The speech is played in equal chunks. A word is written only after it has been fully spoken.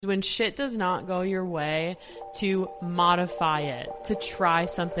When shit does not go your way, to modify it, to try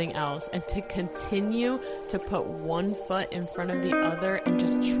something else, and to continue to put one foot in front of the other and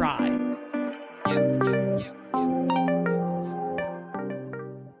just try.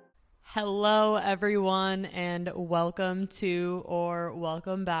 Hello, everyone, and welcome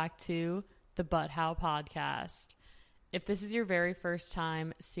back to the But How podcast. If this is your very first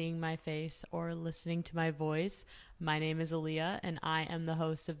time seeing my face or listening to my voice, my name is Aaliyah, and I am the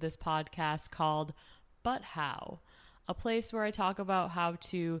host of this podcast called But How, a place where I talk about how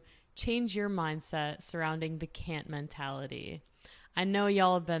to change your mindset surrounding the can't mentality. I know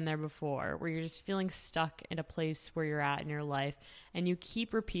y'all have been there before, where you're just feeling stuck in a place where you're at in your life, and you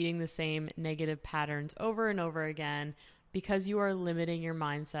keep repeating the same negative patterns over and over again, because you are limiting your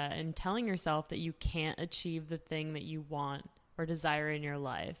mindset and telling yourself that you can't achieve the thing that you want or desire in your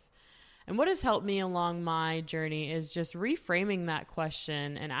life. And what has helped me along my journey is just reframing that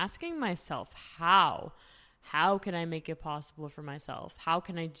question and asking myself, how? How can I make it possible for myself? How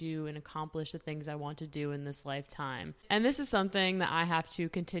can I do and accomplish the things I want to do in this lifetime? And this is something that I have to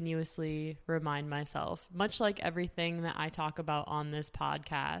continuously remind myself, much like everything that I talk about on this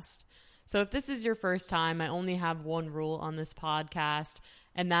podcast. So if this is your first time, I only have one rule on this podcast,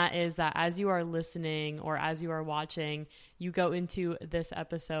 and that is that as you are listening or as you are watching, you go into this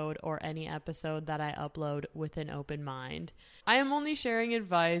episode or any episode that I upload with an open mind. I am only sharing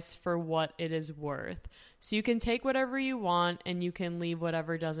advice for what it is worth. So you can take whatever you want and you can leave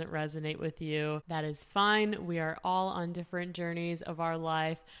whatever doesn't resonate with you. That is fine. We are all on different journeys of our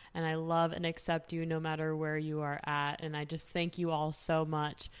life, and I love and accept you no matter where you are at. And I just thank you all so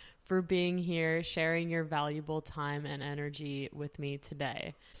much for being here, sharing your valuable time and energy with me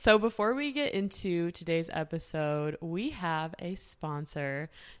today. So before we get into today's episode, we have a sponsor.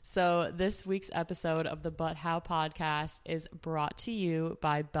 So this week's episode of the But How podcast is brought to you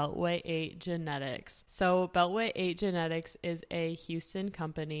by Beltway 8 Genetics. So Beltway 8 Genetics is a Houston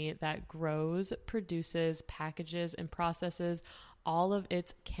company that grows, produces, packages, and processes all of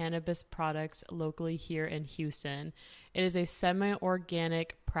its cannabis products locally here in Houston. It is a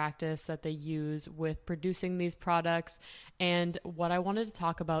semi-organic practice that they use with producing these products. And what I wanted to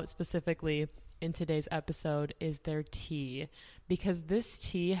talk about specifically in today's episode is their tea, because this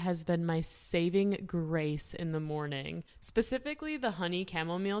tea has been my saving grace in the morning. Specifically the honey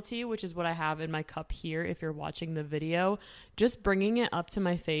chamomile tea, which is what I have in my cup here if you're watching the video. Just bringing it up to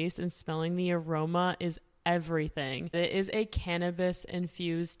my face and smelling the aroma is everything. It is a cannabis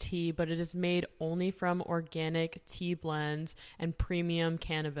infused tea, but it is made only from organic tea blends and premium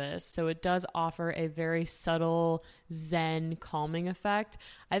cannabis. So it does offer a very subtle zen calming effect.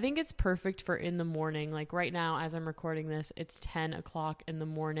 I think it's perfect for in the morning. Like right now, as I'm recording this, it's 10 o'clock in the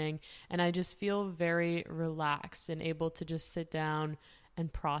morning, and I just feel very relaxed and able to just sit down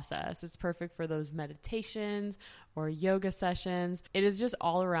and process. It's perfect for those meditations or yoga sessions. It is just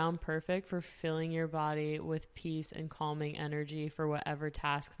all around perfect for filling your body with peace and calming energy for whatever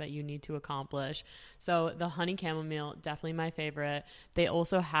task that you need to accomplish. So the honey chamomile, definitely my favorite. They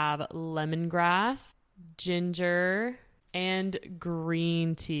also have lemongrass, ginger, and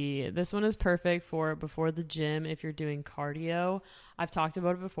green tea. This one is perfect for before the gym if you're doing cardio. I've talked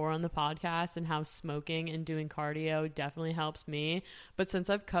about it before on the podcast and how smoking and doing cardio definitely helps me. But since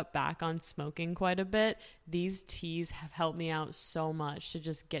I've cut back on smoking quite a bit, these teas have helped me out so much to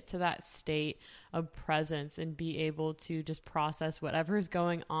just get to that state of presence and be able to just process whatever is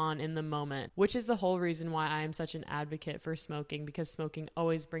going on in the moment, which is the whole reason why I am such an advocate for smoking, because smoking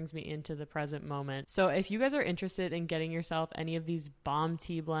always brings me into the present moment. So if you guys are interested in getting yourself any of these bomb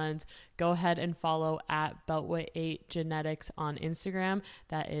tea blends, go ahead and follow at Beltway 8 Genetics on Instagram.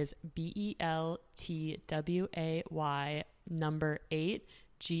 That is BELTWAY number 8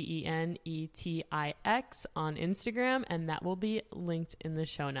 GENETIX on Instagram, and that will be linked in the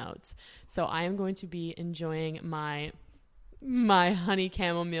show notes. So I am going to be enjoying my honey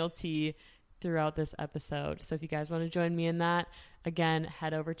chamomile tea throughout this episode. So if you guys want to join me in that, again,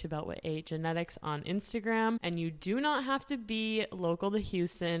 head over to Beltway 8 Genetics on Instagram, and you do not have to be local to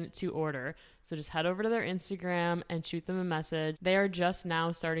Houston to order. So just head over to their Instagram and shoot them a message. They are just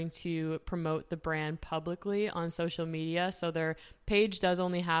now starting to promote the brand publicly on social media. So their page does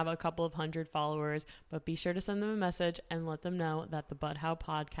only have a couple of hundred followers, but be sure to send them a message and let them know that the But How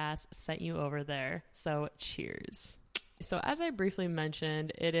podcast sent you over there. So cheers. So as I briefly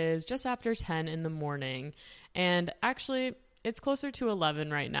mentioned, it is just after 10 in the morning, and actually it's closer to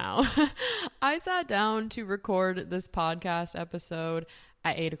 11 right now. I sat down to record this podcast episode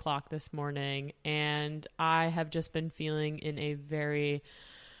at 8 o'clock this morning, and I have just been feeling in a very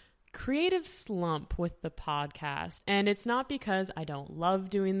creative slump with the podcast. And it's not because I don't love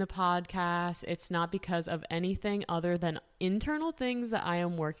doing the podcast. It's not because of anything other than internal things that I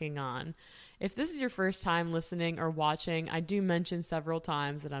am working on. If this is your first time listening or watching, I do mention several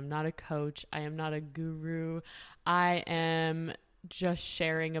times that I'm not a coach. I am not a guru. I am just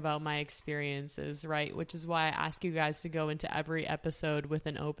sharing about my experiences, right? Which is why I ask you guys to go into every episode with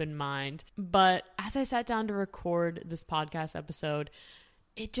an open mind. But as I sat down to record this podcast episode,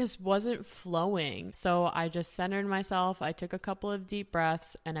 it just wasn't flowing. So I just centered myself. I took a couple of deep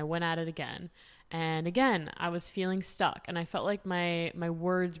breaths and I went at it again. And again, I was feeling stuck and I felt like my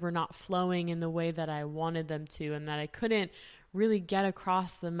words were not flowing in the way that I wanted them to, and that I couldn't really get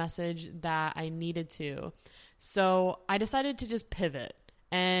across the message that I needed to. So I decided to just pivot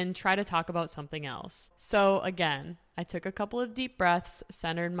and try to talk about something else. So again, I took a couple of deep breaths,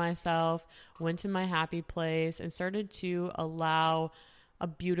 centered myself, went to my happy place, and started to allow a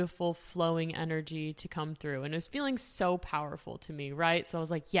beautiful flowing energy to come through. And it was feeling so powerful to me, right? So I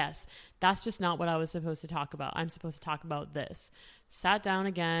was like, yes, that's just not what I was supposed to talk about. I'm supposed to talk about this. Sat down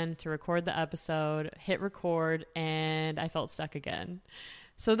again to record the episode, hit record, and I felt stuck again.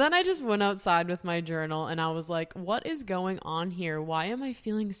 So then I just went outside with my journal and I was like, what is going on here? Why am I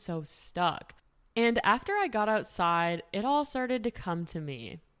feeling so stuck? And after I got outside, it all started to come to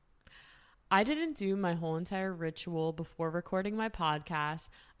me. I didn't do my whole entire ritual before recording my podcast.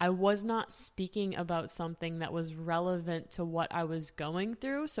 I was not speaking about something that was relevant to what I was going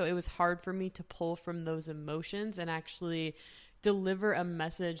through. So it was hard for me to pull from those emotions and actually deliver a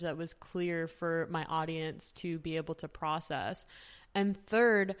message that was clear for my audience to be able to process. And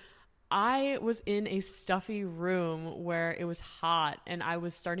third, I was in a stuffy room where it was hot and I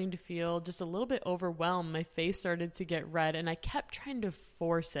was starting to feel just a little bit overwhelmed. My face started to get red and I kept trying to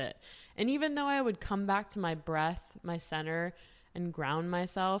force it. And even though I would come back to my breath, my center, and ground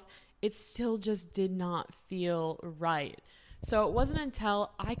myself, it still just did not feel right. So it wasn't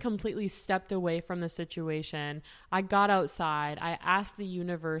until I completely stepped away from the situation, I got outside, I asked the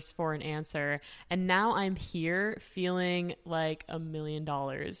universe for an answer, and now I'm here feeling like $1 million.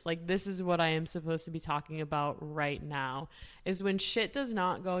 Like, this is what I am supposed to be talking about right now, is when shit does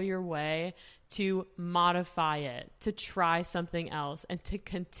not go your way, to modify it, to try something else, and to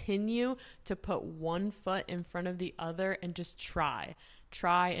continue to put one foot in front of the other and just try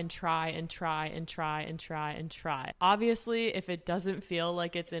and try and try and try and try and try. Obviously, if it doesn't feel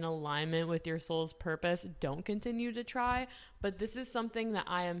like it's in alignment with your soul's purpose, don't continue to try. But this is something that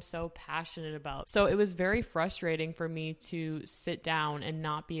I am so passionate about. So it was very frustrating for me to sit down and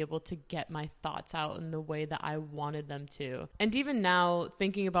not be able to get my thoughts out in the way that I wanted them to. And even now,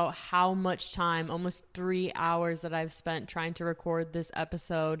 thinking about how much time, almost 3 hours that I've spent trying to record this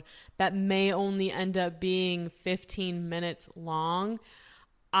episode that may only end up being 15 minutes long,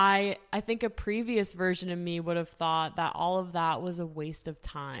 I think a previous version of me would have thought that all of that was a waste of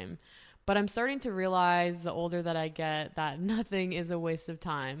time. But I'm starting to realize, the older that I get, that nothing is a waste of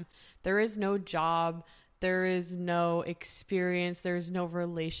time. There is no job, there is no experience, there is no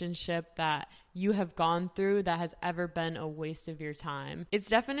relationship that you have gone through that has ever been a waste of your time. It's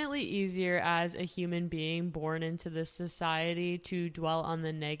definitely easier as a human being born into this society to dwell on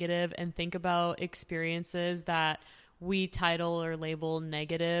the negative and think about experiences that we title or label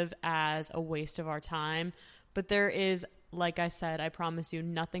negative as a waste of our time. But there is, like I said, I promise you,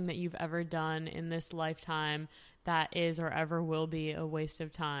 nothing that you've ever done in this lifetime that is or ever will be a waste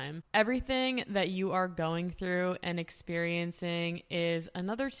of time. Everything that you are going through and experiencing is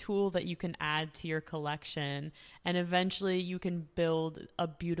another tool that you can add to your collection, and eventually you can build a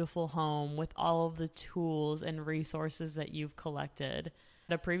beautiful home with all of the tools and resources that you've collected.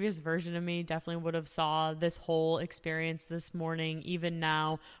 A previous version of me definitely would have saw this whole experience this morning, even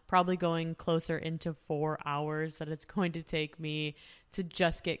now, probably going closer into 4 hours that it's going to take me to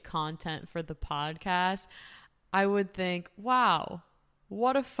just get content for the podcast. I would think, wow,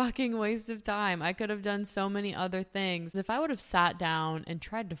 what a fucking waste of time. I could have done so many other things. If I would have sat down and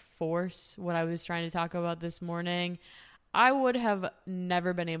tried to force what I was trying to talk about this morning, I would have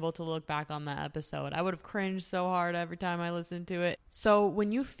never been able to look back on that episode. I would have cringed so hard every time I listened to it. So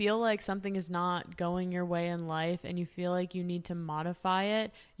when you feel like something is not going your way in life and you feel like you need to modify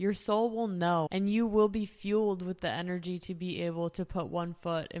it, your soul will know, and you will be fueled with the energy to be able to put one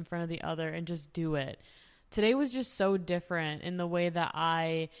foot in front of the other and just do it. Today was just so different in the way that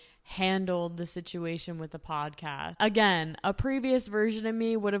I handled the situation with the podcast. Again, a previous version of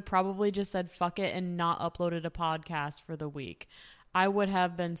me would have probably just said fuck it and not uploaded a podcast for the week. I would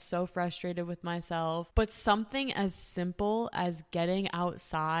have been so frustrated with myself. But something as simple as getting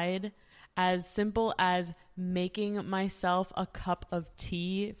outside As simple as making myself a cup of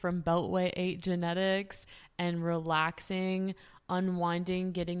tea from Beltway 8 Genetics and relaxing,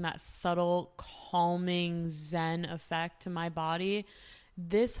 unwinding, getting that subtle, calming Zen effect to my body.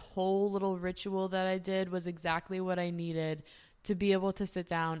 This whole little ritual that I did was exactly what I needed to be able to sit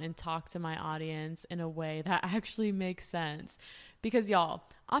down and talk to my audience in a way that actually makes sense. Because y'all,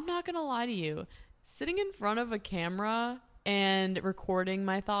 I'm not going to lie to you, sitting in front of a camera and recording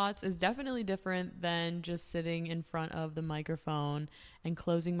my thoughts is definitely different than just sitting in front of the microphone and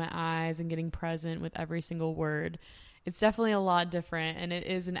closing my eyes and getting present with every single word. It's definitely a lot different, and it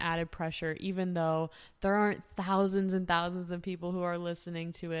is an added pressure, even though there aren't thousands and thousands of people who are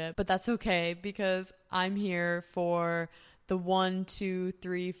listening to it. But that's okay, because I'm here for the 1, 2,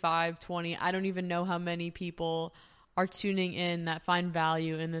 3, 5, 20. I don't even know how many people are tuning in that find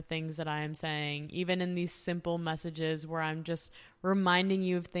value in the things that I am saying, even in these simple messages where I'm just reminding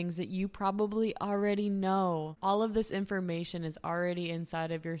you of things that you probably already know. All of this information is already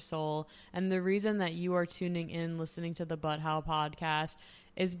inside of your soul. And the reason that you are tuning in, listening to the But How podcast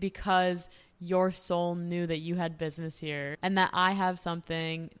is because your soul knew that you had business here and that I have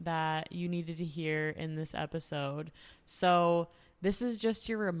something that you needed to hear in this episode. So this is just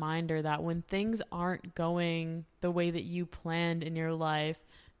your reminder that when things aren't going the way that you planned in your life,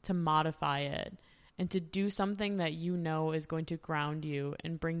 to modify it and to do something that you know is going to ground you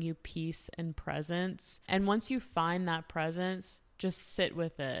and bring you peace and presence. And once you find that presence, just sit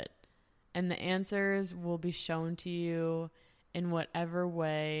with it. And the answers will be shown to you in whatever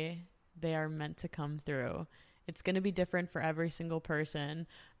way they are meant to come through. It's going to be different for every single person,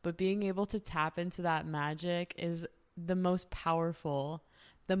 but being able to tap into that magic is the most powerful,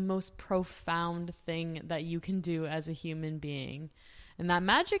 the most profound thing that you can do as a human being. And that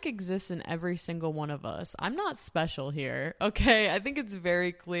magic exists in every single one of us. I'm not special here, okay? I think it's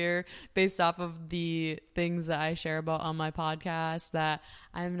very clear based off of the things that I share about on my podcast that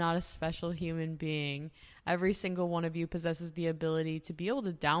I am not a special human being. Every single one of you possesses the ability to be able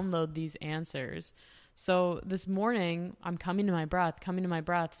to download these answers. So this morning, I'm coming to my breath,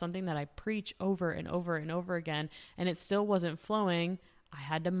 something that I preach over and over and over again, and it still wasn't flowing. I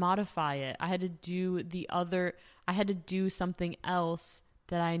had to modify it. I had to do something else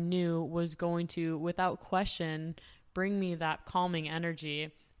that I knew was going to, without question, bring me that calming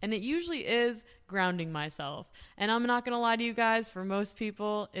energy. And it usually is grounding myself. And I'm not going to lie to you guys, for most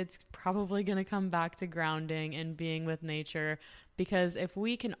people, it's probably going to come back to grounding and being with nature. Because if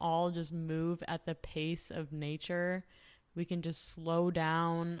we can all just move at the pace of nature, we can just slow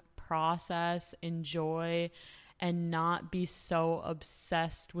down, process, enjoy, and not be so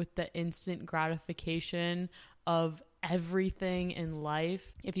obsessed with the instant gratification of everything in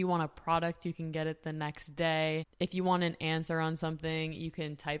life. If you want a product, you can get it the next day. If you want an answer on something, you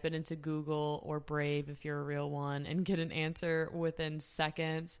can type it into Google or Brave if you're a real one and get an answer within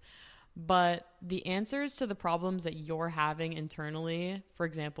seconds. But the answers to the problems that you're having internally, for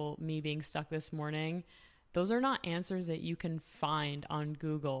example, me being stuck this morning, those are not answers that you can find on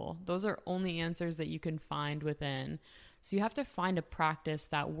Google. Those are only answers that you can find within. So you have to find a practice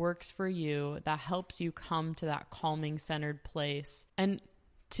that works for you, that helps you come to that calming, centered place. And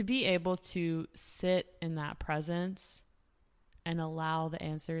to be able to sit in that presence and allow the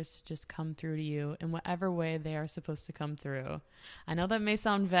answers to just come through to you in whatever way they are supposed to come through. I know that may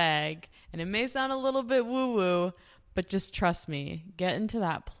sound vague and it may sound a little bit woo-woo, but just trust me, get into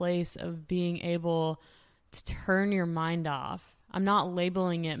that place of being able to turn your mind off. I'm not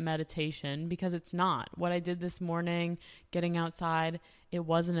labeling it meditation because it's not. What I did this morning, getting outside, it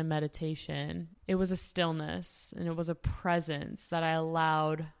wasn't a meditation. It was a stillness and it was a presence that I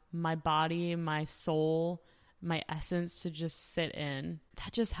allowed my body, my soul, my essence to just sit in.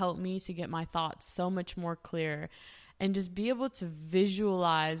 That just helped me to get my thoughts so much more clear and just be able to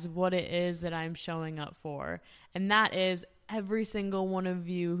visualize what it is that I'm showing up for. And that is every single one of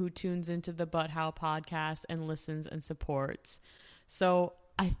you who tunes into the But How podcast and listens and supports. So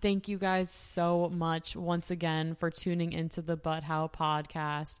I thank you guys so much once again for tuning into the But How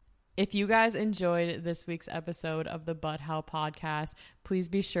podcast. If you guys enjoyed this week's episode of the But How podcast, please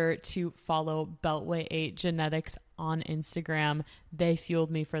be sure to follow Beltway 8 Genetics on Instagram. They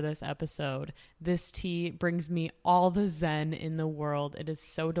fueled me for this episode. This tea brings me all the zen in the world. It is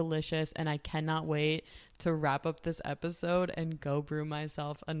so delicious, and I cannot wait to wrap up this episode and go brew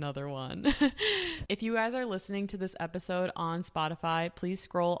myself another one. If you guys are listening to this episode on Spotify, please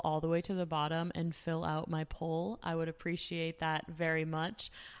scroll all the way to the bottom and fill out my poll. I would appreciate that very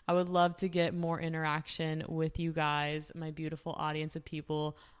much. I would love to get more interaction with you guys, my beautiful audience of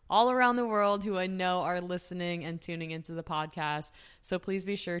people all around the world who I know are listening and tuning into the podcast. So please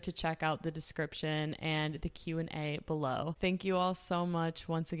be sure to check out the description and the Q&A below. Thank you all so much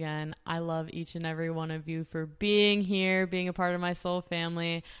once again. I love each and every one of you for being here, being a part of my soul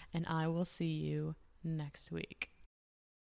family, and I will see you next week.